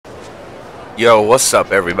Yo, what's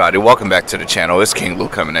up, everybody? Welcome back to the channel. It's King Lu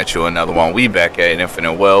coming at you another one. We back at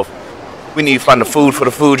Infinite Wealth. We need to find the food for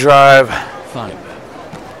the food drive. Fine.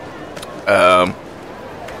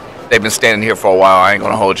 They've been standing here for a while. I ain't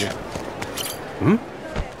gonna hold you.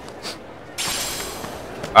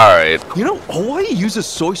 Alright. You know, Hawaii uses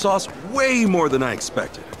soy sauce way more than I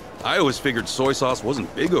expected. I always figured soy sauce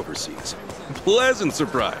wasn't big overseas. Pleasant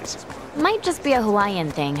surprise. Might just be a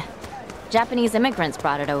Hawaiian thing. Japanese immigrants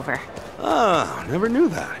brought it over. Ah, never knew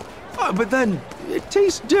that. But then, it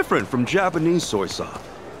tastes different from Japanese soy sauce.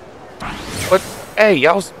 But, hey,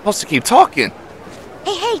 y'all supposed to keep talking.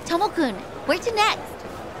 Hey, Tomo-kun, where to next?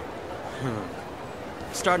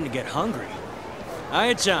 Starting to get hungry.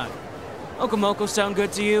 Aya-chan, Okomoko sound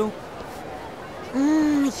good to you?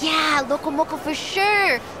 Yeah, Loco Moco for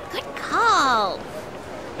sure. Good call.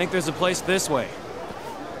 Think there's a place this way.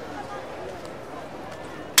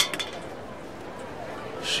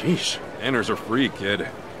 Sheesh, manners are free, kid.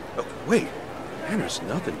 Oh, wait, manners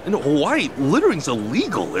nothing. In Hawaii, littering's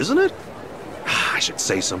illegal, isn't it? I should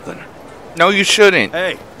say something. No, you shouldn't.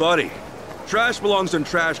 Hey, buddy. Trash belongs in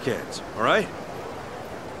trash cans, all right?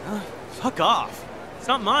 Fuck off. It's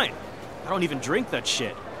not mine. I don't even drink that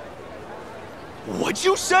shit. What'd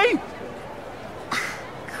you say?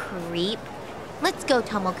 Creep. Let's go,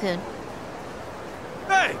 Tomo-kun.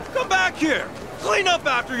 Hey, come back here! Clean up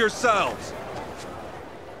after yourselves!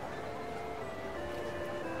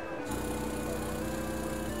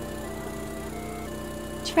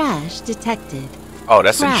 Trash detected. Oh,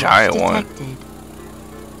 that's Trash a giant detected.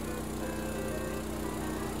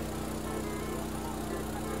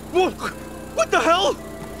 one. What the hell?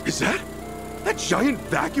 Is that giant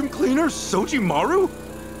vacuum cleaner, Sojimaru?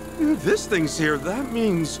 If this thing's here, that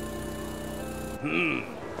means...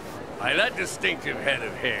 By that distinctive head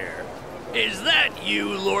of hair. Is that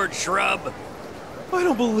you, Lord Shrub? I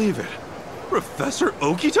don't believe it. Professor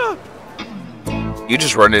Okita? You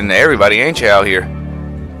just run into everybody, ain't you, out here?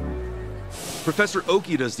 Professor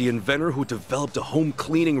Okita's the inventor who developed a home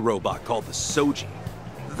cleaning robot called the Soji.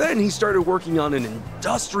 Then he started working on an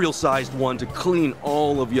industrial-sized one to clean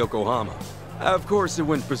all of Yokohama. Of course, it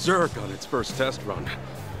went berserk on its first test run.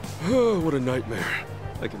 Oh, what a nightmare.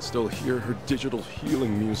 I can still hear her digital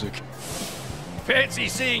healing music. Fancy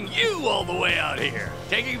seeing you all the way out here.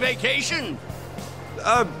 Taking vacation?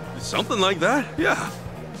 Something like that, yeah.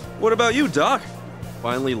 What about you, Doc?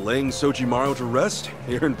 Finally laying Sojimaru to rest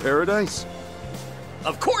here in paradise?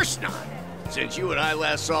 Of course not. Since you and I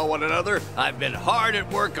last saw one another, I've been hard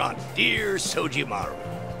at work on dear Sojimaru.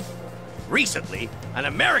 Recently, an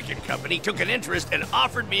American company took an interest and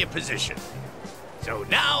offered me a position. So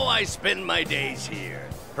now I spend my days here,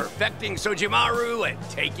 perfecting Sojimaru and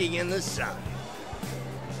taking in the sun.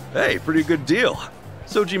 Hey, pretty good deal.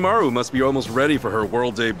 Sojimaru must be almost ready for her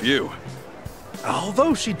world debut.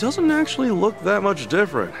 Although she doesn't actually look that much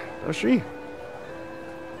different, does she?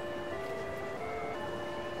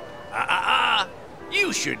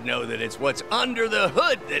 You should know that it's what's under the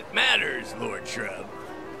hood that matters, Lord Shrub.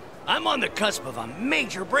 I'm on the cusp of a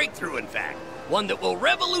major breakthrough, in fact. One that will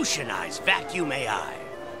revolutionize vacuum AI.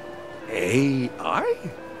 AI?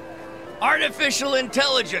 Artificial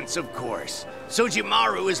intelligence, of course.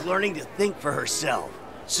 Sojimaru is learning to think for herself.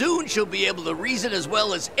 Soon she'll be able to reason as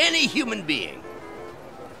well as any human being.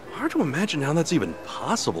 Hard to imagine how that's even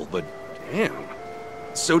possible, but damn.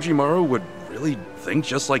 Sojimaru would really think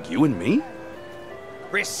just like you and me?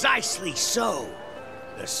 Precisely so.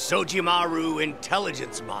 The Sojimaru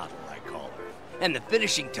intelligence model, I call her. And the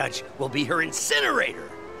finishing touch will be her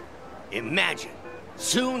incinerator. Imagine,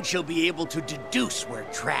 soon she'll be able to deduce where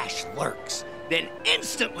trash lurks, then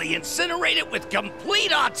instantly incinerate it with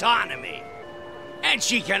complete autonomy. And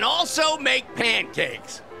she can also make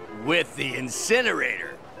pancakes with the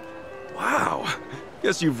incinerator. Wow.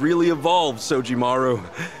 Guess you've really evolved, Sojimaru.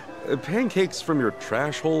 Pancakes from your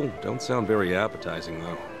trash hole don't sound very appetizing,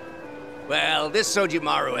 though. Well, this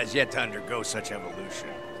Sojimaru has yet to undergo such evolution.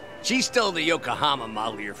 She's still the Yokohama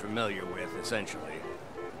model you're familiar with, essentially.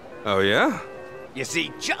 Oh, yeah? You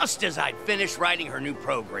see, just as I'd finished writing her new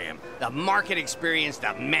program, the market experienced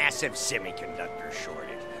a massive semiconductor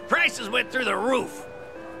shortage. Prices went through the roof.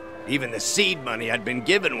 Even the seed money I'd been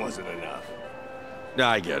given wasn't enough.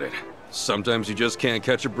 I get it. Sometimes you just can't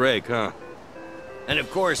catch a break, huh? And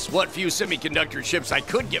of course, what few semiconductor chips I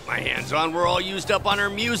could get my hands on were all used up on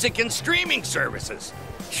her music and streaming services.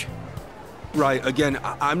 Right, again,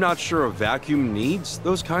 I'm not sure a vacuum needs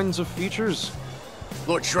those kinds of features.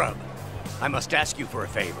 Lord Shrub, I must ask you for a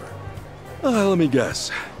favor. Let me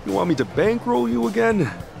guess. You want me to bankroll you again?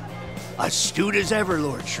 Astute as ever,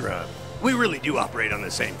 Lord Shrub. We really do operate on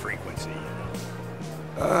the same frequency.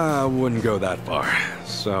 I wouldn't go that far.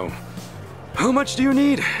 So, how much do you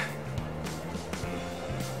need?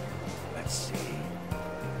 Let's see.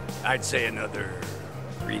 I'd say another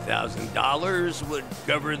 $3,000 would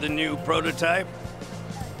cover the new prototype.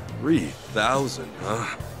 3,000,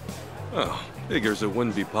 huh? Oh, figures it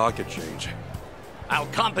wouldn't be pocket change. I'll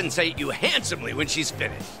compensate you handsomely when she's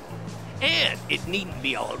finished. And it needn't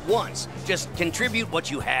be all at once. Just contribute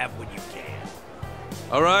what you have when you can.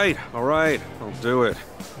 All right, I'll do it.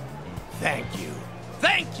 Thank you.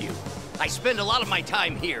 Thank you! I spend a lot of my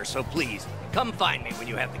time here, so please, come find me when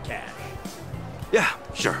you have the cash. Yeah,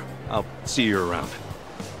 sure. I'll see you around.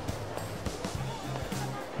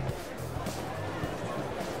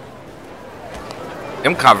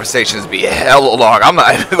 Them conversations be hella long. I'm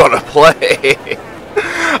not even gonna play.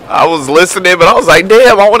 I was listening, but I was like,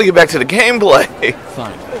 damn, I want to get back to the gameplay.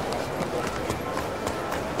 Fine.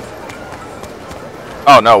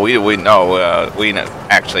 Oh no, we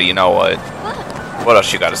actually, you know what? What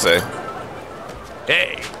else you gotta say?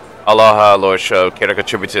 Hey. Aloha, Lord Show. Care to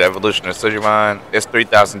contribute to the evolution of Sujimon? It's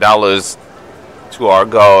 $3,000 to our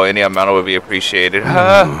goal. Any amount would be appreciated.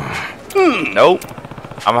 Nope.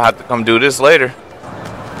 I'm gonna have to come do this later.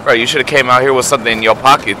 Bro, you should have came out here with something in your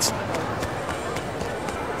pockets.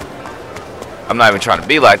 I'm not even trying to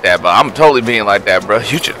be like that, but I'm totally being like that, bro.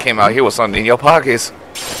 You should have came out here with something in your pockets.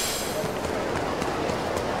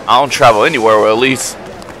 I don't travel anywhere, or at least,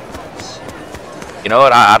 you know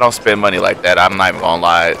what? I don't spend money like that. I'm not even gonna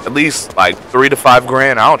lie. At least like $3 to $5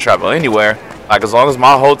 grand. I don't travel anywhere. Like as long as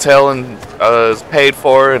my hotel and is paid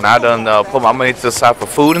for, and I done put my money to the side for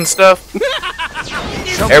food and stuff.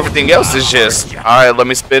 Everything else is just, all right, let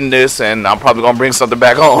me spend this, and I'm probably gonna bring something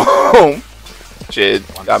back home. Shit,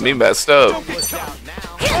 got me messed up.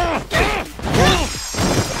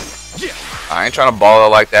 I ain't trying to ball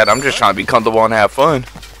out like that. I'm just trying to be comfortable and have fun.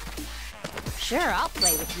 Sure, I'll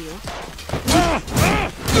play with you.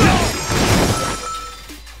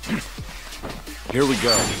 Here we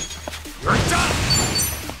go. You're done!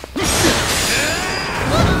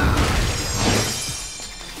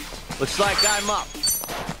 Looks like I'm up.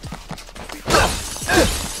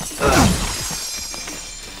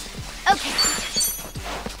 Okay.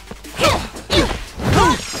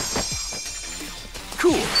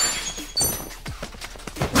 Cool.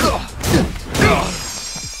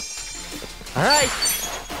 All right.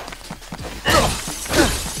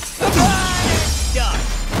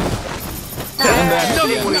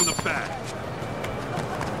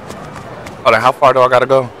 Hold on, how far do I gotta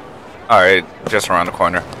go? Alright, just around the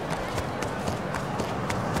corner.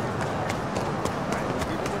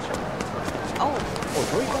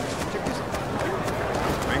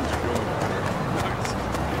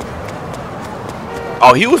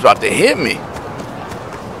 Oh, he was about to hit me.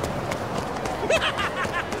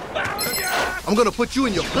 I'm gonna put you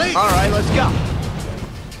in your place. All right, let's go.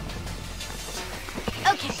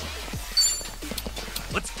 Okay.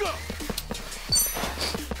 Let's go!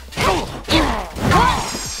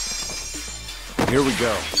 Here we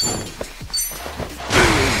go.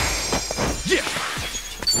 Yeah!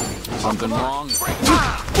 Something wrong?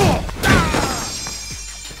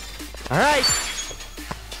 All right.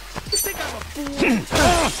 You think I'm a fool?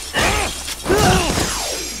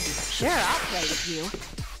 Sure, I'll play with you.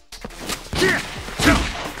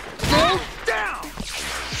 Go down!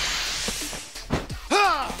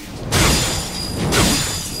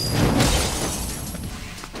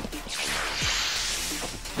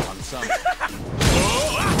 On some.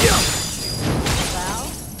 Well,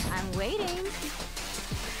 I'm waiting.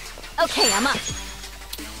 Okay, I'm up.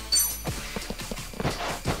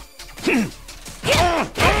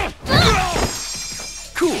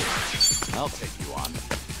 Cool. I'll take you on.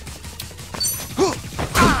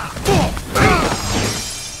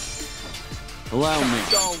 Allow me.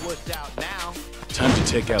 All wussed out now. Time to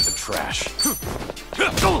take out the trash.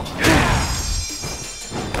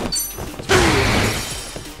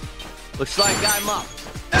 Looks like I'm up.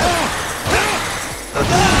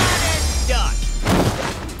 Done.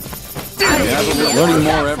 Learning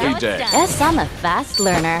more every day. Yes, I'm a fast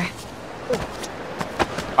learner.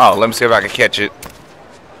 Oh, let me see if I can catch it.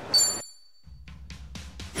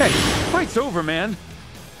 Hey, fight's over, man.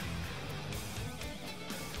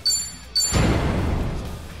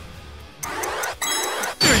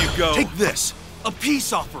 There you go. Take this. A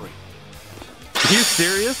peace offering. You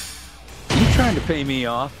serious? You trying to pay me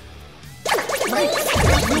off?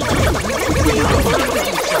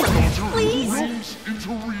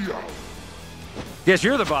 Guess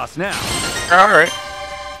you're the boss now. Alright.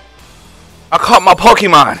 I caught my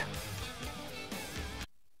Pokemon.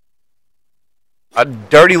 A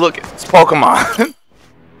dirty looking Pokemon.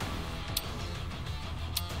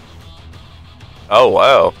 Oh,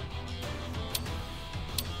 wow.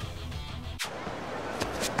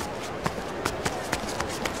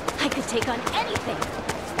 I could take on anything.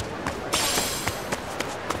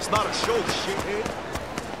 It's not a show, shithead.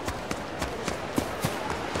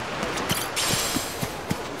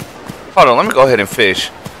 Hold on, let me go ahead and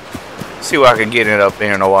fish. See what I can get it up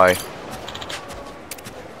there in Hawaii.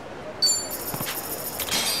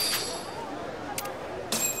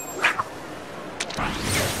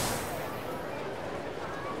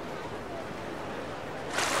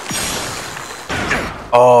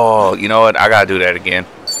 Oh, you know what? I gotta do that again.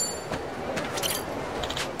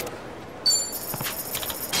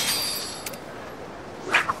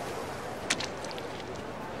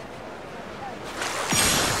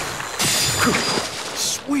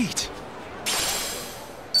 Sweet.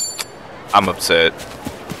 I'm upset.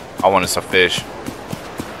 I wanted some fish.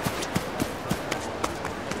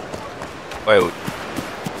 Wait,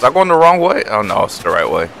 was I going the wrong way? Oh no, it's the right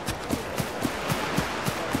way.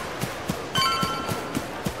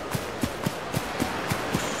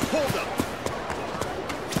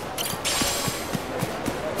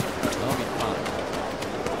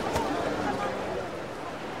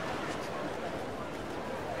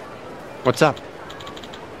 What's up?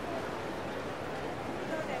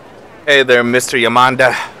 Hey there, Mr.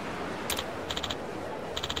 Yamanda.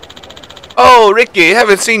 Oh, Ricky,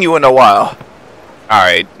 haven't seen you in a while.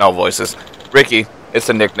 Alright, no voices. Ricky, it's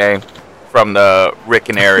a nickname from the Rick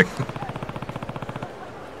and Eric.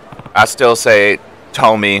 I still say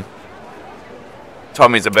Tommy.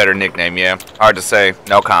 Tommy's a better nickname, yeah. Hard to say,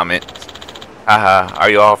 no comment. Haha, are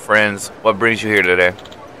you all friends? What brings you here today?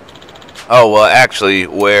 Oh, well, actually,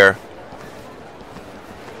 where...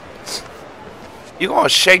 You gonna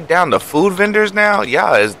shake down the food vendors now?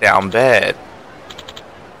 Y'all is down bad.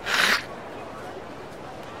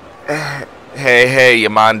 Hey,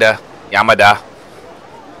 Yamada.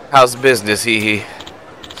 How's business, hee?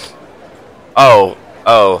 Oh,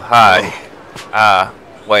 hi.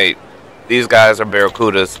 Wait. These guys are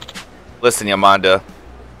barracudas. Listen, Yamanda.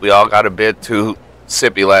 We all got a bit too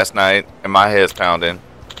sippy last night, and my head's pounding.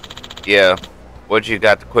 Yeah. What you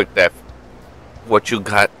got to quit that? What you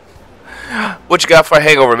got for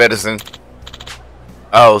hangover medicine?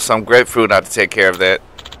 Oh, some grapefruit not to take care of that.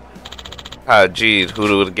 Ah, geez,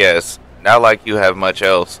 who would guess? Not like you have much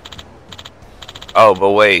else. Oh,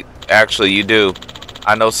 but wait. Actually, you do.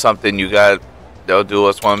 I know something you got. They'll do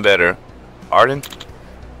us one better. Pardon?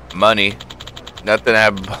 Money. Nothing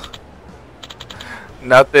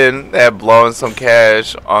that blowing some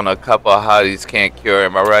cash on a couple of hotties can't cure.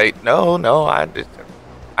 Am I right? No, I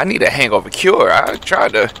need a hangover cure. I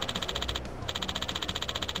tried to...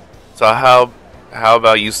 So how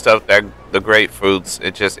about you stuff the grapefruits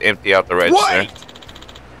and just empty out the register? Wait!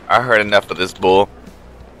 I heard enough of this bull.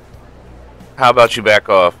 How about you back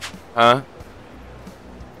off, huh?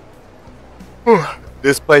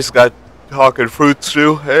 This place got talking fruits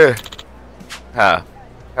too. Hey. Huh.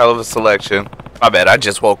 Hell of a selection. My bad, I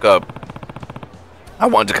just woke up. I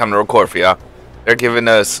wanted to come to record for y'all. They're giving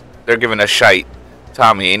us shite.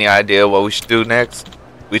 Tommy, any idea what we should do next?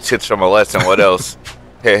 We teach them a lesson, what else?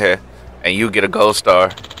 Heh. And you get a gold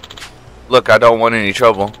star. Look, I don't want any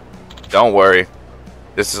trouble. Don't worry.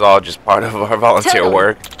 This is all just part of our volunteer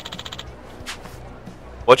work.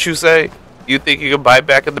 What you say? You think you can bite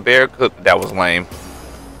back at the barracuda? That was lame.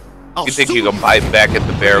 You think you can bite back at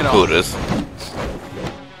the barracudas?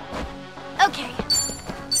 Okay.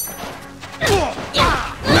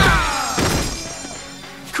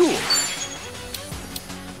 Cool.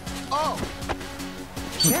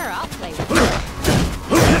 Sure, I'll play with you.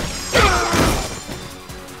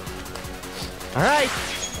 All right.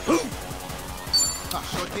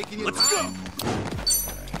 Let's go.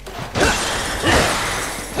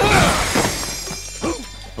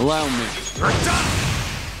 Allow me.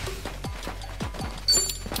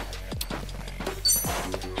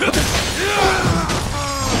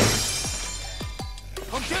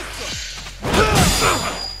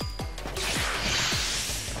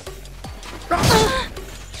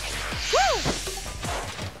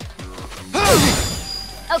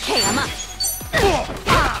 Okay, I'm up.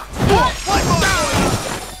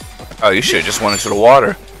 Oh, you should have just went into the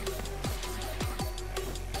water.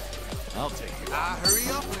 I'll take it. Hurry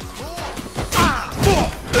up.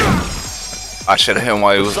 I should have hit him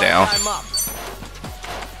while he was down. I'm up.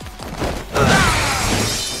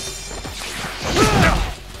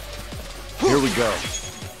 Here we go.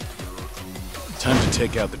 Time to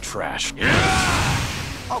take out the trash.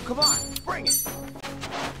 Oh, come on. Bring it.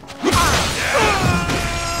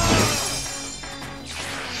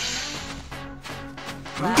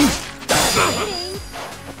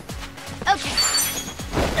 Okay.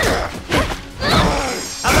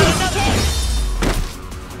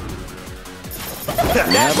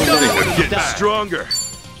 Getting stronger.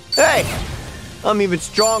 Hey, I'm even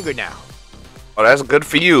stronger now. Oh, that's good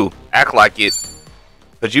for you. Act like it.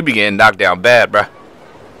 Cause you be getting knocked down bad, bruh.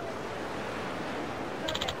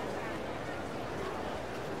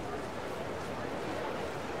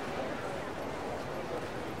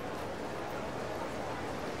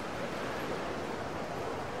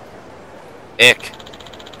 Ick.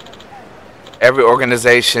 Every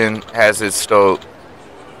organization has its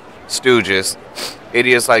stooges.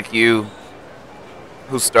 Idiots like you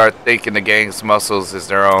who start thinking the gang's muscles is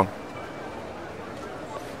their own.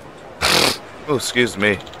 Oh, excuse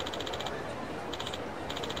me.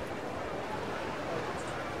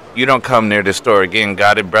 You don't come near this store again,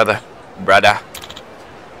 got it, brother? Brother.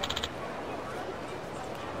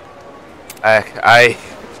 I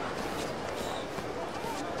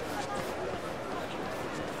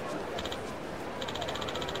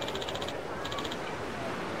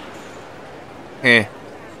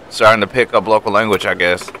starting to pick up local language, I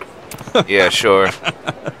guess. Yeah, sure.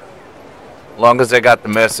 Long as they got the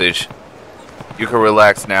message, you can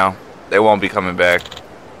relax now. They won't be coming back.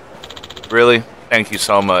 Really? Thank you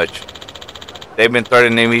so much. They've been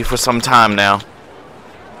threatening me for some time now.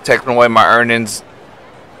 Taking away my earnings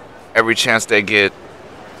every chance they get.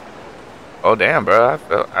 Oh, damn, bro.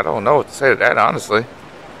 I don't know what to say to that, honestly.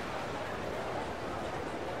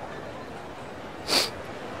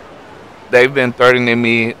 They've been threatening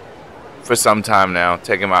me for some time now.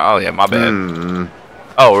 Taking my... Oh, yeah, my bad.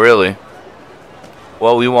 Oh, really?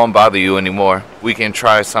 Well, we won't bother you anymore. We can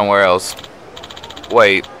try somewhere else.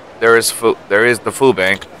 Wait, there is the food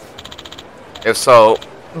bank. If so,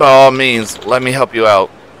 by all means, let me help you out.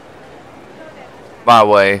 My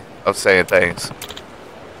way of saying things.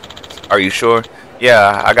 Are you sure?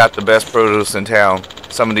 Yeah, I got the best produce in town.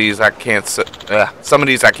 Some of these I can't seem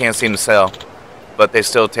to sell, but they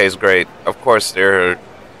still taste great. Of course, there are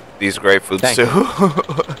these grapefruits too.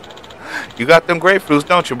 You got them grapefruits,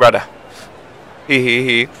 don't you, brother?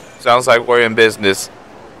 He. Sounds like we're in business.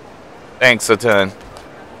 Thanks a ton.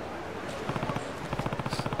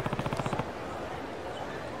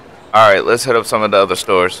 Alright, let's hit up some of the other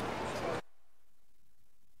stores.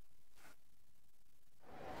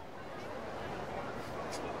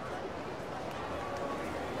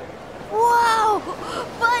 Whoa!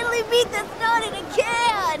 Finally beat the snot in a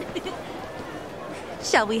can!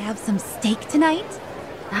 Shall we have some steak tonight?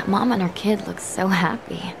 That mom and her kid look so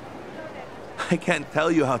happy. I can't tell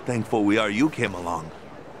you how thankful we are you came along.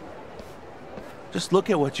 Just look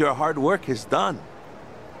at what your hard work has done.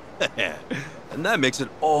 And that makes it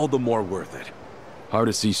all the more worth it. Hard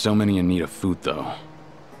to see so many in need of food, though.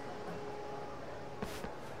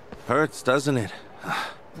 Hurts, doesn't it?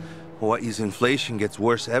 Hawaii's inflation gets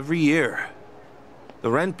worse every year.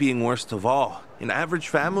 The rent being worst of all. An average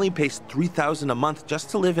family pays $3,000 a month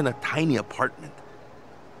just to live in a tiny apartment.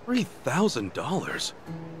 $3,000?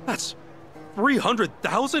 That's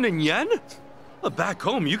 300,000 in yen? Back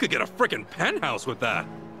home, you could get a frickin' penthouse with that.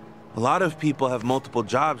 A lot of people have multiple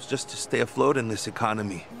jobs just to stay afloat in this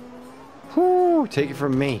economy. Whew, take it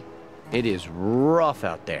from me. It is rough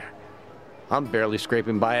out there. I'm barely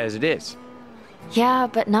scraping by as it is. Yeah,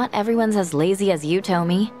 but not everyone's as lazy as you,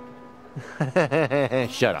 Tommy.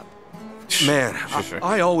 Shut up. Man,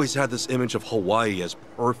 I always had this image of Hawaii as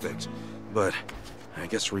perfect, but I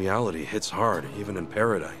guess reality hits hard, even in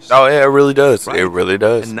paradise. Oh, yeah, it really does. Right? It really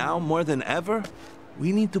does. And now, more than ever,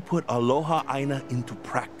 we need to put Aloha Aina into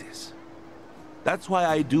practice. That's why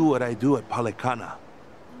I do what I do at Palekana.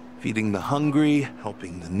 Feeding the hungry,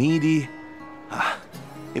 helping the needy.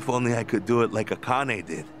 If only I could do it like Akane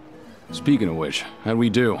did. Speaking of which, how'd we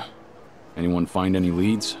do? Anyone find any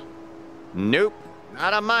leads? Nope,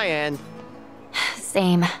 not on my end.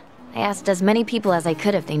 Same. I asked as many people as I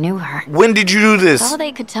could if they knew her. When did you do this? All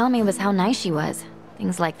they could tell me was how nice she was.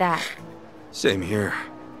 Things like that. Same here.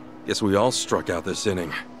 Guess we all struck out this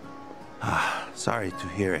inning. Sorry to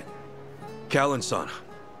hear it. Callan-san,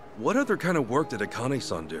 what other kind of work did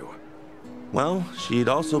Akane-san do? Well, she'd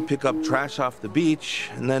also pick up trash off the beach,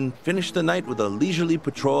 and then finish the night with a leisurely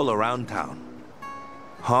patrol around town.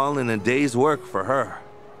 All in a day's work for her.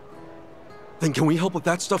 Then can we help with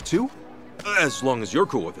that stuff too? As long as you're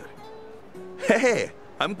cool with it. Hey,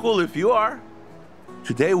 I'm cool if you are.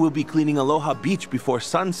 Today we'll be cleaning Aloha Beach before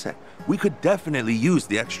sunset. We could definitely use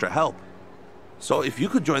the extra help. So if you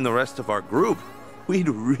could join the rest of our group, we'd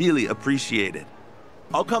really appreciate it.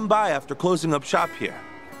 I'll come by after closing up shop here.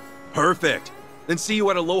 Perfect. Then see you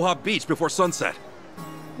at Aloha Beach before sunset.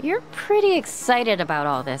 You're pretty excited about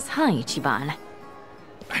all this, huh, Ichiban?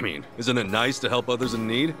 I mean, isn't it nice to help others in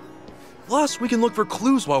need? Plus, we can look for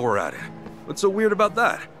clues while we're at it. What's so weird about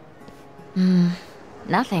that?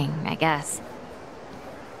 Nothing, I guess.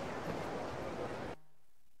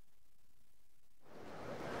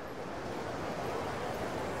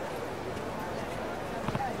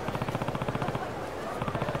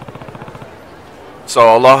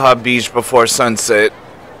 So Aloha Beach before sunset.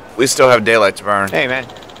 We still have daylight to burn. Hey, man.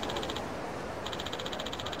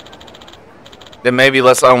 Then maybe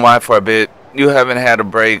let's unwind for a bit. You haven't had a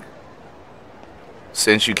break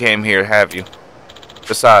since you came here, have you?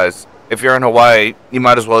 Besides, if you're in Hawaii, you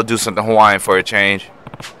might as well do something Hawaiian for a change.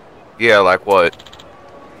 Yeah, like what?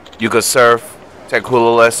 You could surf, take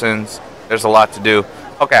hula lessons. There's a lot to do.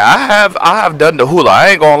 Okay, I have done the hula. I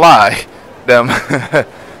ain't gonna lie. Them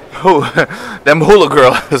them hula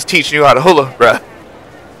girl is teaching you how to hula, bruh.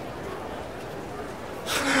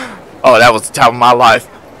 Oh, that was the time of my life.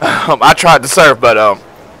 I tried to surf, but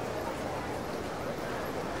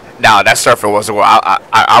nah, that surfer wasn't well.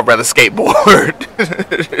 I'd rather skateboard.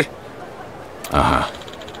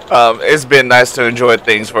 It's been nice to enjoy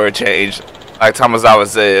things for a change. Like Tomozawa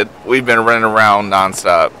said, we've been running around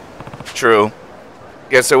nonstop. True.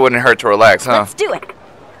 Guess it wouldn't hurt to relax, huh? Let's do it.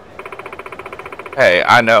 Hey,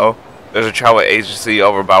 I know. There's a travel agency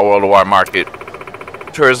over by World War Market.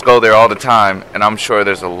 Tourists go there all the time, and I'm sure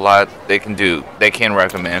there's a lot they can do. They can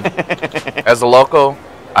recommend. As a local,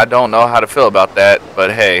 I don't know how to feel about that,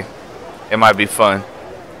 but hey, it might be fun.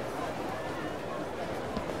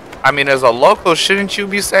 I mean, as a local, shouldn't you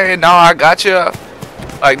be saying, no, I got you?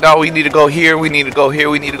 Like, no, we need to go here, we need to go here,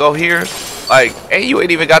 we need to go here. Like, hey, you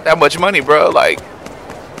ain't even got that much money, bro. Like,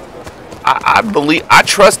 I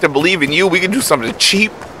trust and believe in you. We can do something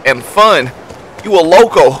cheap and fun. You a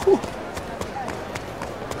local.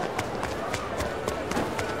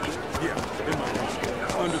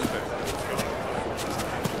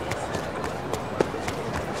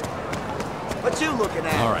 What you looking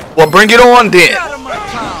at? All right. Well, bring it on then.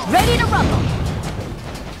 Ready to rumble.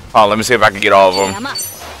 Oh, let me see if I can get all of them.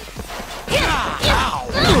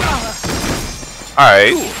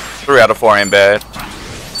 Alright. 3 out of 4 ain't bad.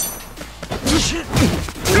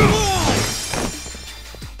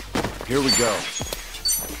 Here we go.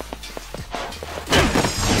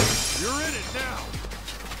 You're in it now.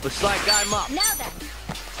 Looks like I'm up. Now then.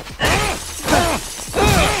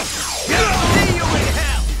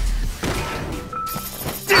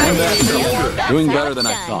 Doing better than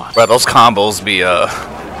I thought. Bro, those combos be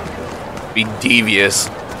devious.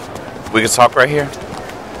 We can talk right here?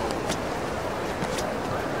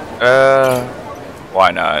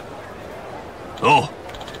 Why not? Oh.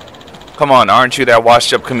 Come on, aren't you that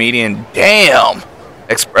washed up comedian? Damn!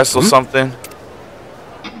 Espresso something?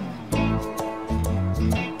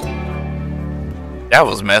 That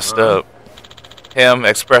was messed up. Him,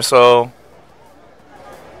 Espresso,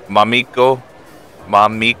 Mamiko,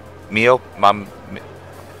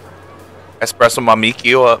 Espresso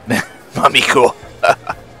Mamikio, Mamiko.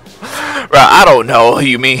 Right, I don't know who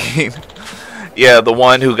you mean. Yeah, the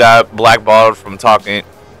one who got blackballed from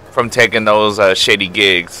taking those shady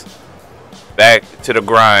gigs. Back to the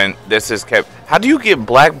grind. This is kept. How do you get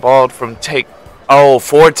blackballed from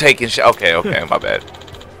for taking okay, my bad.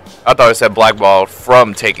 I thought it said blackballed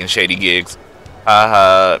from taking shady gigs.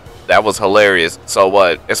 That was hilarious. So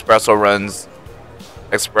what? Espresso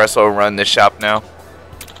run this shop now?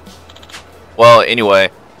 Well,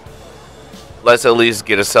 anyway, let's at least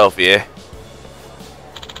get a selfie, eh?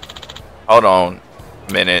 Hold on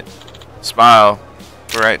a minute. Smile.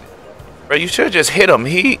 Right. Bro, you should have just hit him.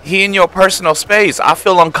 He in your personal space. I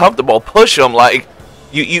feel uncomfortable. Push him. Like,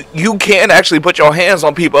 you can actually put your hands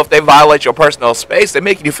on people if they violate your personal space. They're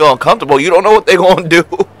making you feel uncomfortable. You don't know what they're going to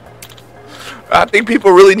do. I think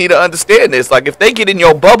people really need to understand this. Like, if they get in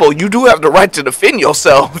your bubble, you do have the right to defend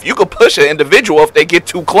yourself. You could push an individual if they get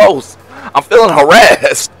too close. I'm feeling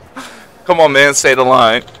harassed. Come on, man. Say the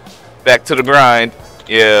line. Back to the grind.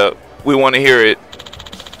 Yeah, we want to hear it.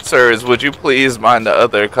 Sirs, would you please mind the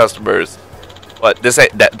other customers? What? This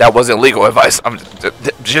ain't that wasn't legal advice. I'm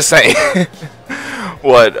just saying.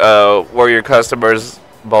 What? Were your customers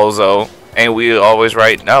bozo? Ain't we always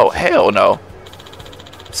right? No, hell no.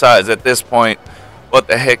 Besides, at this point, what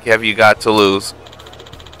the heck have you got to lose?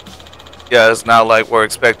 Yeah, it's not like we're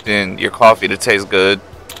expecting your coffee to taste good.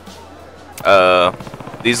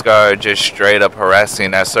 These guys are just straight up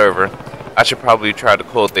harassing that server. I should probably try to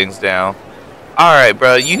cool things down. Alright,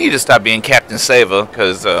 bro, you need to stop being Captain Sava,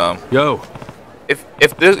 because, Yo.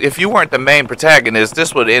 If you weren't the main protagonist,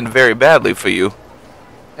 this would end very badly for you.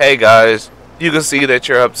 Hey, guys, you can see that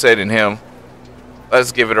you're upsetting him.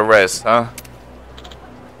 Let's give it a rest, huh?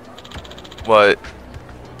 What?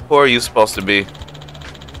 Who are you supposed to be?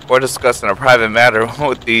 We're discussing a private matter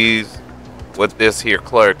with this here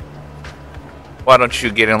clerk. Why don't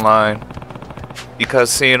you get in line?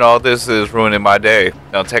 Because seeing all this is ruining my day.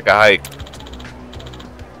 Now take a hike.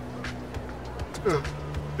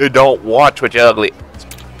 Don't watch what you ugly.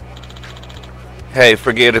 Hey,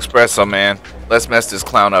 forget espresso, man. Let's mess this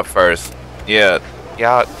clown up first. Yeah,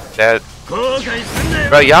 y'all, that...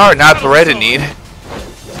 Bro, y'all are not the red in need.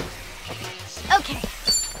 Okay.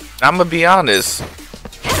 I'm gonna be honest.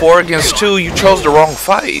 4 against 2, you chose the wrong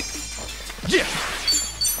fight. Yeah.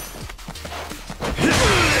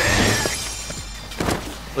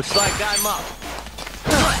 Looks like I'm up.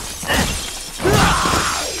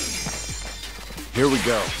 Here we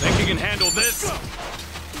go. Think you can handle this?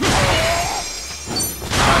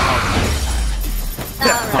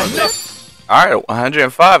 Alright,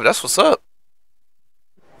 105. That's what's up.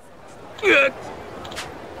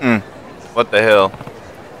 What the hell?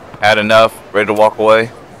 Had enough? Ready to walk away?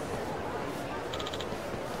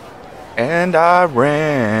 And I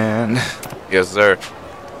ran. Yes, sir.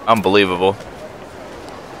 Unbelievable.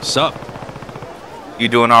 Sup? You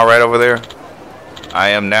doing alright over there? I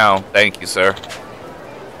am now. Thank you, sir.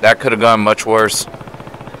 That could have gone much worse.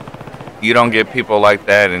 You don't get people like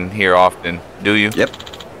that in here often, do you? Yep.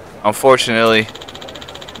 Unfortunately,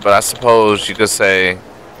 but I suppose you could say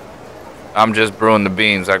I'm just brewing the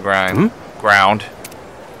beans I ground.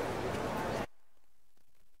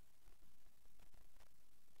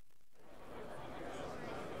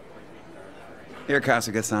 Here,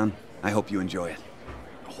 Kasuga-san. I hope you enjoy it.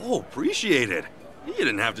 Oh, appreciate it. You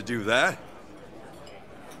didn't have to do that.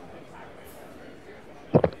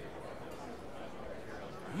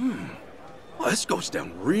 Well, this goes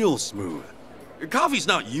down real smooth. Coffee's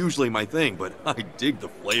not usually my thing, but I dig the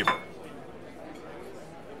flavor.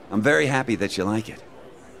 I'm very happy that you like it.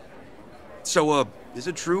 So, is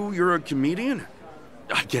it true you're a comedian?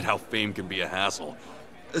 I get how fame can be a hassle.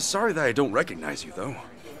 Sorry that I don't recognize you, though.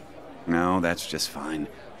 No, that's just fine.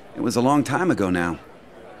 It was a long time ago now.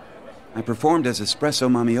 I performed as Espresso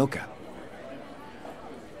Mamioka.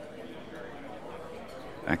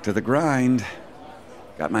 Back to the grind.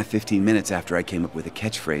 Got my 15 minutes after I came up with a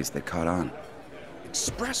catchphrase that caught on.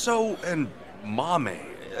 Espresso and mame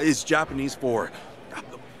is Japanese for...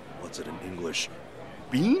 what's it in English?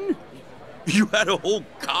 Bean? You had a whole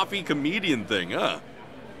coffee comedian thing, huh?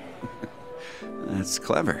 That's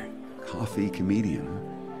clever. Coffee comedian, huh?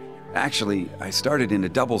 Actually, I started in a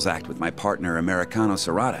doubles act with my partner, Americano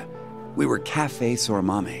Serrata. We were Cafe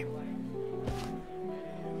Sormame.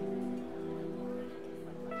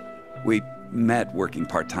 We met working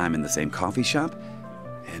part-time in the same coffee shop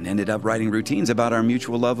and ended up writing routines about our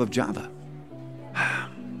mutual love of Java.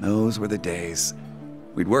 Those were the days.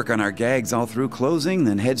 We'd work on our gags all through closing,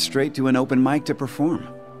 then head straight to an open mic to perform.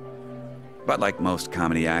 But like most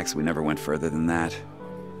comedy acts, we never went further than that.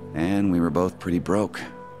 And we were both pretty broke.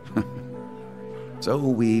 So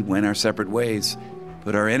we went our separate ways,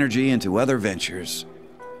 put our energy into other ventures.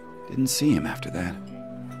 Didn't see him after that.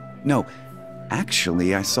 No,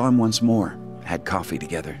 actually, I saw him once more. Had coffee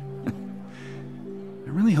together. I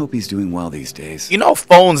really hope he's doing well these days. You know,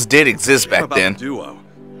 phones did exist back about then. Duo.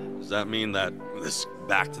 Does that mean that this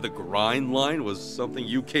back to the grind line was something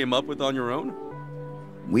you came up with on your own?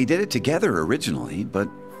 We did it together originally, but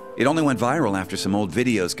it only went viral after some old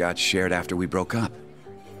videos got shared after we broke up.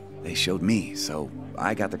 They showed me, so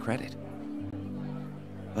I got the credit.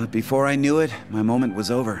 But before I knew it, my moment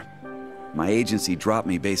was over. My agency dropped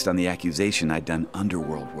me based on the accusation I'd done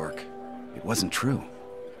underworld work. It wasn't true.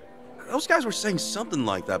 Those guys were saying something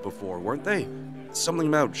like that before, weren't they? Something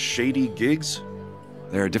about shady gigs?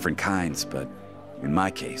 There are different kinds, but in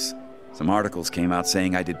my case, some articles came out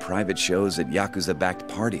saying I did private shows at Yakuza-backed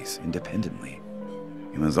parties independently.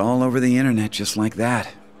 It was all over the internet just like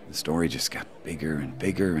that. The story just got bigger and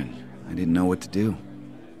bigger, and I didn't know what to do.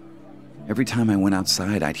 Every time I went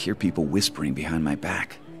outside, I'd hear people whispering behind my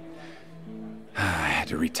back. I had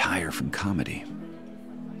to retire from comedy.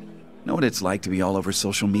 Know what it's like to be all over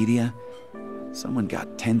social media? Someone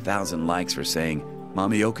got 10,000 likes for saying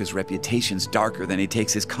Mamioka's reputation's darker than he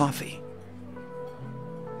takes his coffee.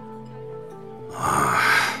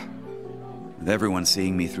 With everyone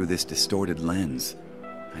seeing me through this distorted lens,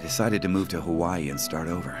 I decided to move to Hawaii and start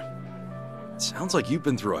over. Sounds like you've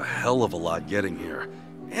been through a hell of a lot getting here,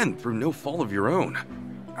 and through no fault of your own.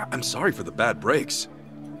 I'm sorry for the bad breaks.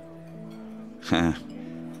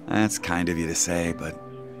 That's kind of you to say, but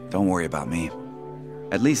don't worry about me.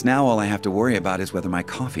 At least now all I have to worry about is whether my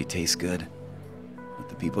coffee tastes good. Let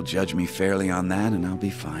the people judge me fairly on that and I'll be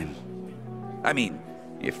fine. I mean,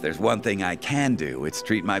 if there's one thing I can do, it's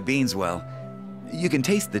treat my beans well. You can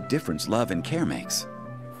taste the difference love and care makes.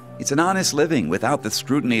 It's an honest living without the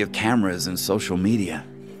scrutiny of cameras and social media.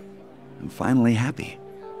 I'm finally happy.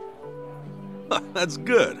 That's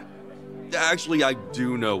good. Actually, I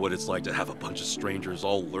do know what it's like to have a bunch of strangers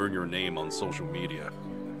all learn your name on social media.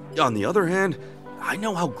 On the other hand, I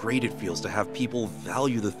know how great it feels to have people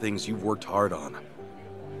value the things you've worked hard on.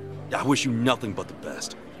 I wish you nothing but the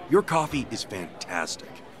best. Your coffee is fantastic.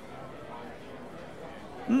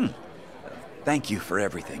 Thank you for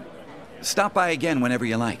everything. Stop by again whenever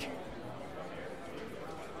you like.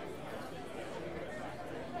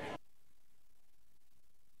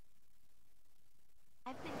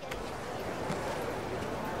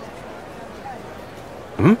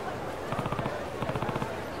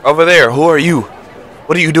 Over there, who are you?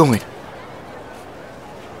 What are you doing?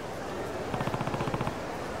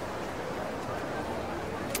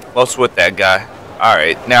 What's with that guy?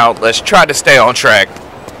 Alright, now let's try to stay on track.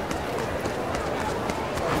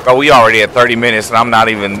 Bro, we already at 30 minutes and I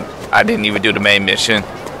didn't even do the main mission.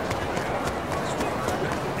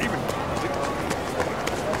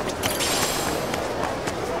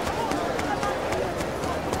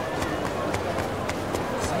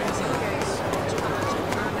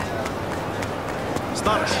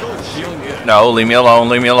 No, leave me alone,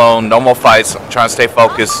 leave me alone. No more fights. I'm trying to stay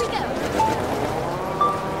focused.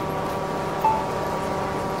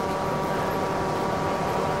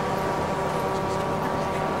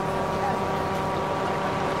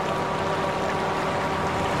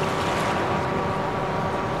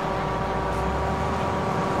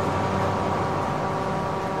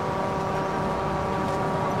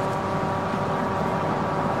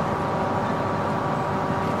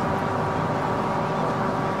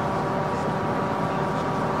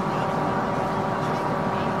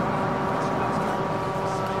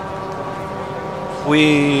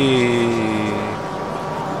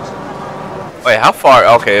 Wait, how far?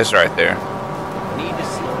 Okay, it's right there. Need to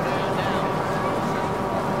slow down now.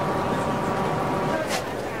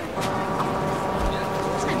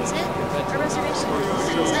 What time is it? Our reservation.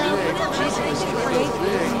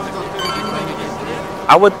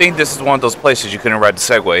 I would think this is one of those places you couldn't ride the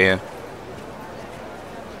Segway in.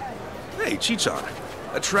 Hey, Chichan,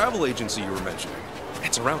 that travel agency you were mentioning.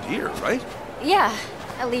 It's around here, right? Yeah,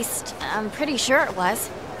 at least I'm pretty sure it was.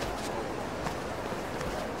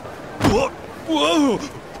 Whoa! Whoa!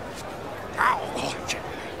 Ow!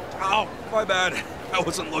 Ow! My bad. I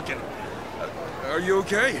wasn't looking. Are you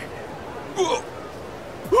okay? Whoa!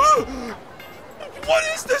 What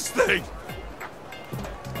is this thing?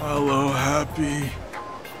 Hello, Happy.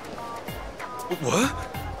 What?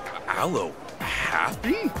 Aloe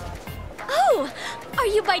Happy? Oh, are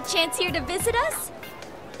you by chance here to visit us?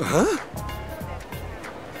 Huh?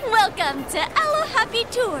 Welcome to Aloe Happy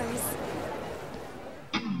Tours.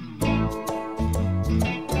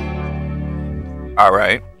 All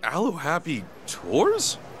right. Aloe Happy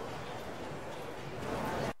Tours?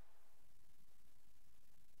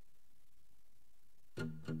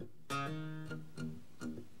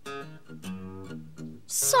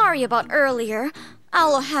 Sorry about earlier.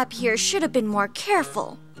 Aloe Happy here should have been more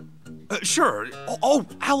careful. Sure. Oh,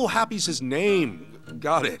 Aloe Happy's his name.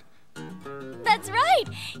 Got it. That's right.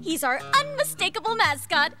 He's our unmistakable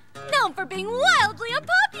mascot, known for being wildly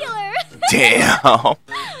unpopular. Damn.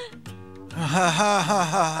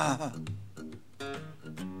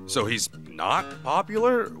 So he's not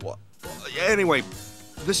popular? Well, anyway,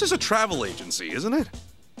 this is a travel agency, isn't it?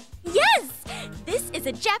 Yes! This is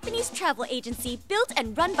a Japanese travel agency built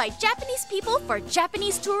and run by Japanese people for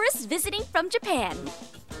Japanese tourists visiting from Japan.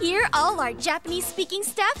 Here, all our Japanese-speaking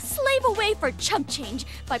staff slave away for chump change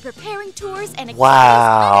by preparing tours and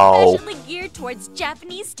experiences unabashedly geared towards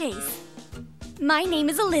Japanese taste. My name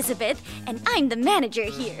is Elizabeth, and I'm the manager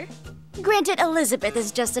here. Granted, Elizabeth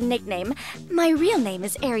is just a nickname. My real name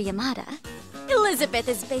is Eri Yamada. Elizabeth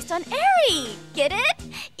is based on Eri. Get it?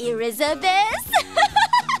 Elizabeth?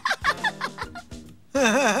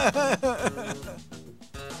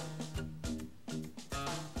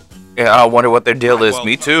 Yeah, I wonder what their deal is. Well,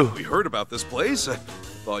 Me too. We heard about this place.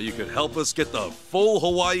 Thought you could help us get the full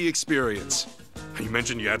Hawaii experience. You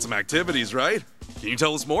mentioned you had some activities, right? Can you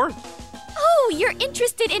tell us more? Oh, you're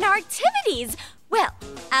interested in our activities. Well,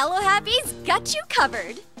 Aloe Happy's got you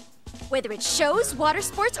covered. Whether it's shows, water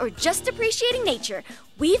sports, or just appreciating nature,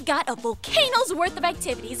 we've got a volcano's worth of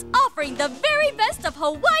activities offering the very best of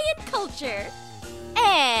Hawaiian culture.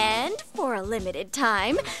 And for a limited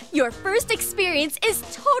time, your first experience is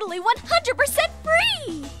totally 100%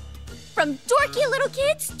 free. From dorky little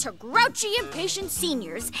kids to grouchy, impatient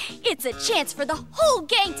seniors, it's a chance for the whole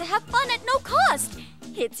gang to have fun at no cost.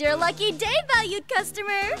 It's your lucky day, valued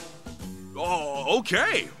customer. Oh,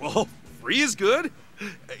 okay. Well, free is good.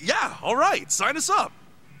 Yeah, all right. Sign us up.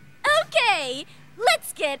 Okay,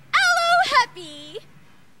 let's get Aloe Happy!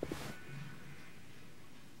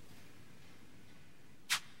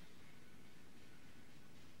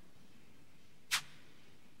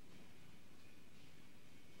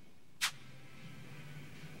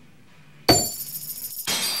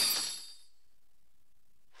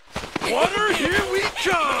 Water, here we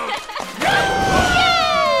come!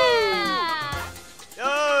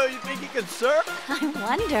 Yo, you think you can surf? I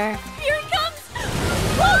wonder. Here it comes!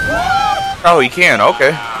 Oh, he can.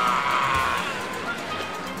 Okay.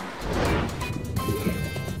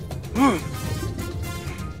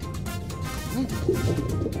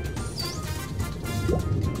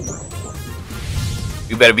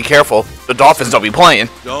 You better be careful. The dolphins don't be playing.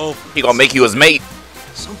 Dolphins. He gonna make you his mate.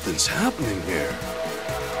 Something's happening here.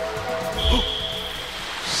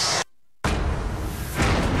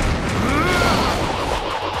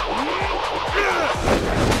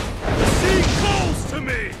 Sea calls to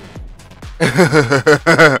me.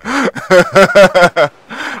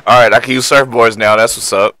 Alright, I can use surfboards now. That's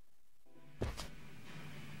what's up.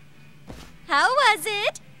 How was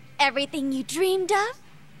it? Everything you dreamed of?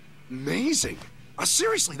 Amazing.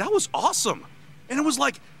 Seriously, that was awesome. And it was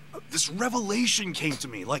like this revelation came to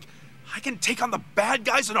me. Like, I can take on the bad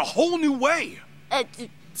guys in a whole new way.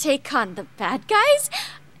 Take on the bad guys?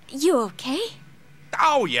 You okay?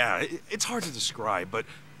 Oh, yeah. It's hard to describe, but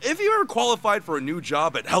if you ever qualified for a new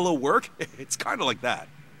job at Hello Work, it's kind of like that.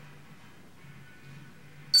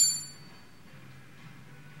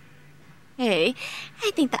 Hey,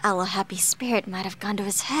 I think the Aloe Happy spirit might have gone to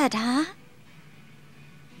his head, huh?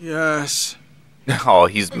 Yes. Oh,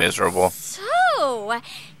 he's miserable. So,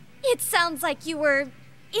 it sounds like you were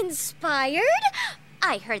inspired?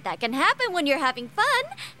 I heard that can happen when you're having fun,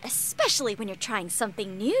 especially when you're trying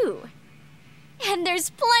something new. And there's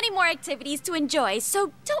plenty more activities to enjoy,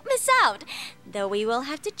 so don't miss out. Though we will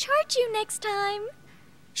have to charge you next time.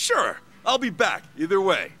 Sure, I'll be back either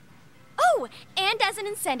way. Oh, and as an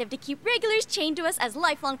incentive to keep regulars chained to us as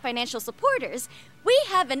lifelong financial supporters, we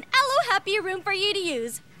have an Aloe Happy room for you to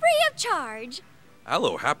use, free of charge.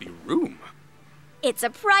 Aloe Happy room? It's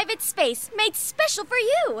a private space made special for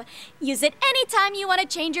you. Use it anytime you want to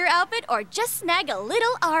change your outfit or just snag a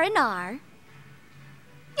little R&R.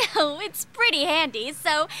 Oh, it's pretty handy,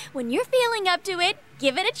 so when you're feeling up to it,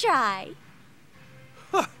 give it a try.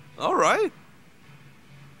 Huh, all right.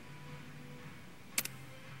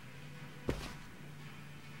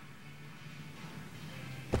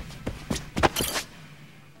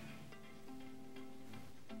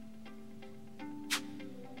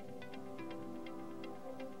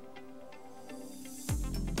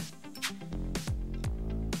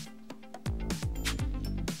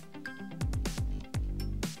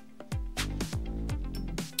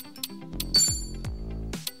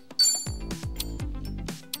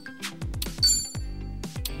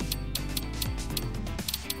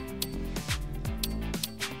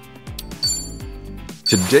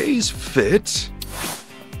 Today's fit.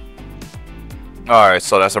 Alright,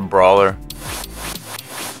 so that's a brawler.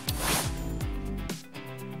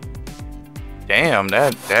 Damn,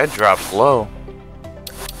 that dropped low.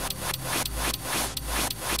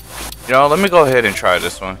 You know, let me go ahead and try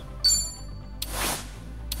this one.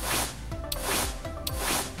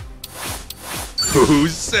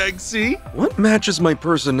 Who's sexy? What matches my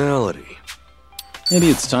personality? Maybe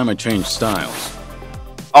it's time I change styles.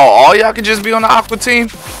 Oh, all y'all can just be on the Aqua team?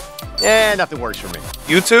 Yeah, nothing works for me.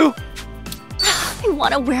 You too? I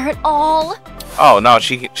want to wear it all. Oh no,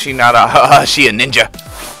 she not a she a ninja.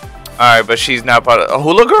 All right, but she's not part of a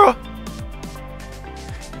hula girl.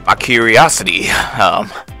 My curiosity, I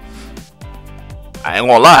ain't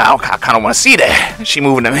gonna lie, I kind of want to see that. She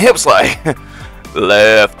moving them hips like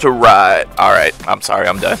left to right. All right, I'm sorry,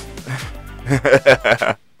 I'm done.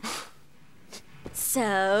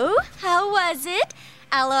 So, how was it?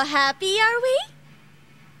 Aloe Happy, are we?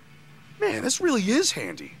 Man, this really is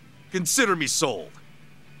handy. Consider me sold.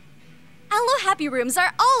 Aloe Happy rooms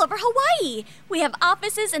are all over Hawaii. We have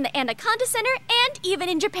offices in the Anaconda Center and even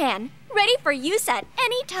in Japan, ready for use at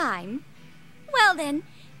any time. Well then,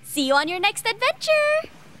 see you on your next adventure.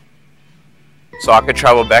 So I could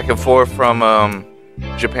travel back and forth from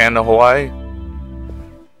Japan to Hawaii.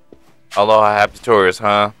 Aloha Happy Tourists,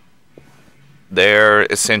 huh? They're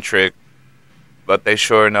eccentric, but they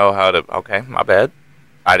sure know how to. Okay, my bad.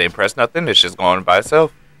 I didn't press nothing. It's just going by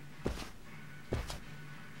itself.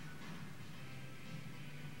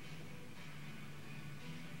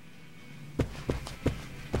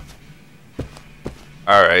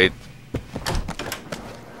 All right.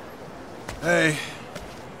 Hey.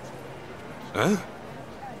 Huh?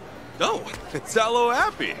 Oh, it's Aloe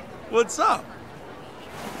Happy. What's up?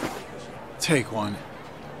 Take one.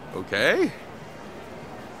 Okay.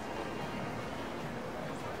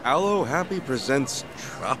 Aloe Happy presents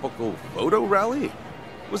Tropical Photo Rally?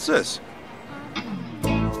 What's this?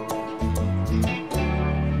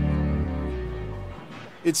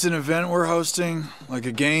 It's an event we're hosting, like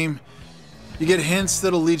a game. You get hints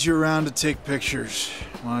that'll lead you around to take pictures.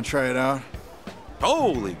 Wanna try it out?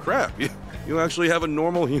 Holy crap, you actually have a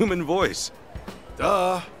normal human voice.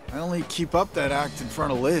 Duh, I only keep up that act in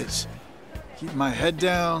front of Liz. Keep my head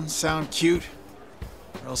down, sound cute,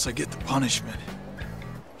 or else I get the punishment.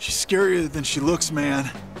 She's scarier than she looks,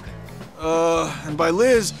 man. And by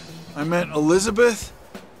Liz, I meant Elizabeth.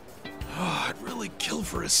 Oh, I'd really kill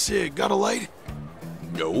for a cig. Got a light?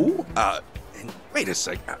 No? And wait a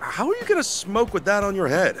sec. How are you gonna smoke with that on your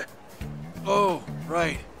head? Oh,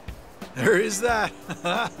 right. There is that.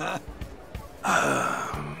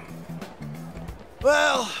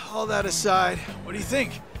 Well, all that aside, what do you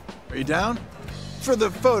think? Are you down? For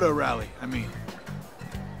the photo rally, I mean.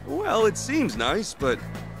 Well, it seems nice, but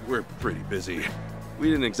we're pretty busy. We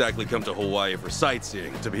didn't exactly come to Hawaii for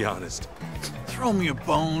sightseeing, to be honest. Throw me a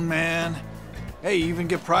bone, man. Hey, you even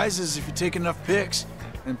get prizes if you take enough pics.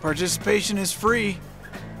 And participation is free.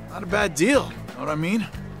 Not a bad deal, know what I mean?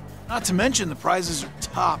 Not to mention the prizes are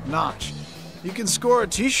top-notch. You can score a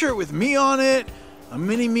t-shirt with me on it, a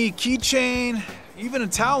mini-me keychain, even a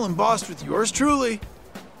towel embossed with yours truly.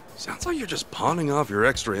 Sounds like you're just pawning off your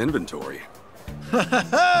extra inventory.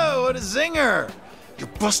 What a zinger! You're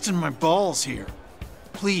busting my balls here.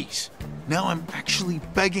 Please, now I'm actually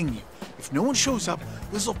begging you. If no one shows up,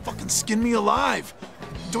 Liz will fucking skin me alive.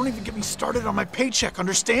 Don't even get me started on my paycheck,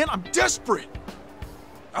 understand? I'm desperate.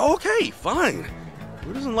 Okay, fine.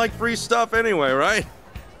 Who doesn't like free stuff anyway, right?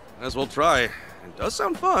 Might as well try. It does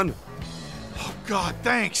sound fun. Oh, God,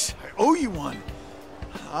 thanks. I owe you one.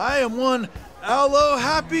 I am one Aloe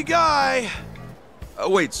Happy guy.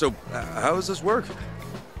 Wait, so how does this work?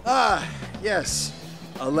 Yes.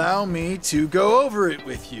 Allow me to go over it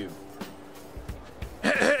with you.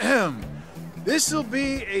 This'll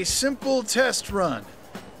be a simple test run.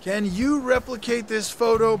 Can you replicate this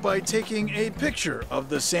photo by taking a picture of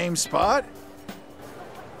the same spot?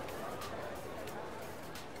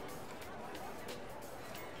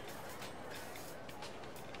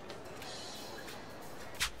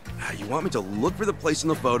 You want me to look for the place in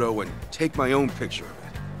the photo and take my own picture of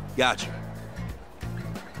it. Gotcha.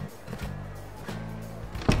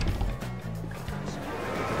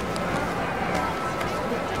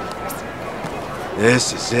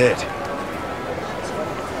 This is it.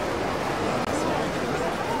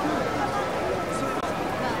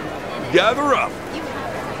 Gather up.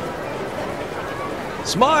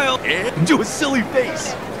 Smile and do a silly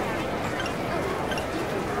face.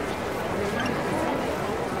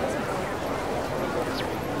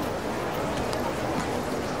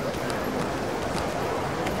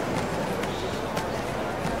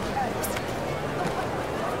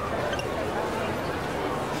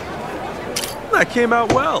 That came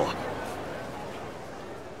out well.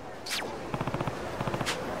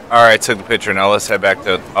 All right, took the picture. Now let's head back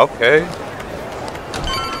to. Okay.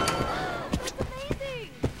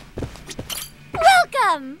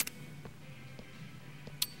 Welcome.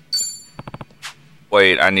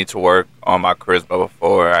 Wait, I need to work on my charisma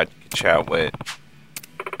before I can chat with.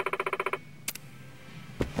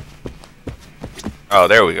 Oh,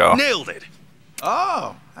 there we go. Nailed it.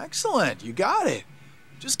 Oh, excellent. You got it.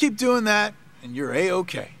 Just keep doing that, and you're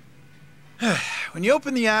A-okay. When you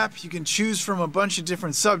open the app, you can choose from a bunch of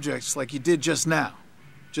different subjects like you did just now.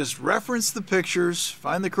 Just reference the pictures,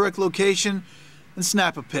 find the correct location, and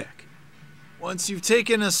snap a pic. Once you've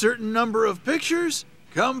taken a certain number of pictures,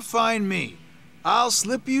 come find me. I'll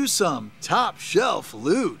slip you some top-shelf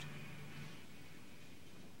loot.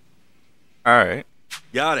 All right.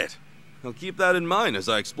 Got it. I'll keep that in mind as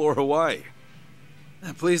I explore Hawaii.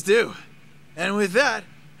 Please do. And with that,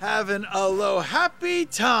 have an aloha-happy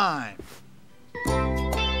time.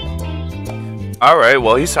 All right.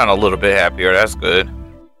 Well, he sounded a little bit happier. That's good.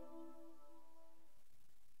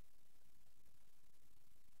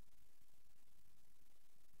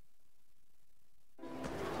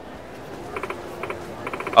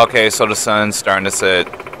 Okay, so the sun's starting to set.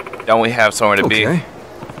 Don't we have somewhere to be?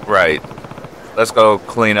 Right. Let's go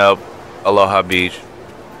clean up Aloha Beach.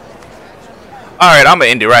 Alright, I'm gonna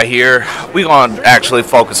end it right here. We're gonna actually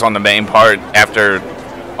focus on the main part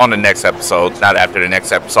on the next episode. Not after the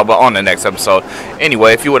next episode, but on the next episode.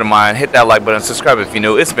 Anyway, if you wouldn't mind, hit that like button, subscribe if you're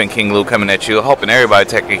new. It's been King Lu coming at you. Hoping everybody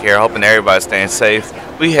taking care, hoping everybody staying safe.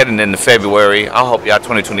 We heading into February. I hope y'all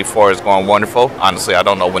 2024 is going wonderful. Honestly, I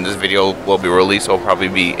don't know when this video will be released. It'll probably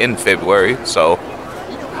be in February. So,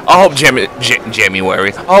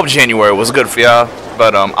 I hope January was good for y'all.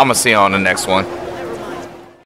 But I'm gonna see you on the next one.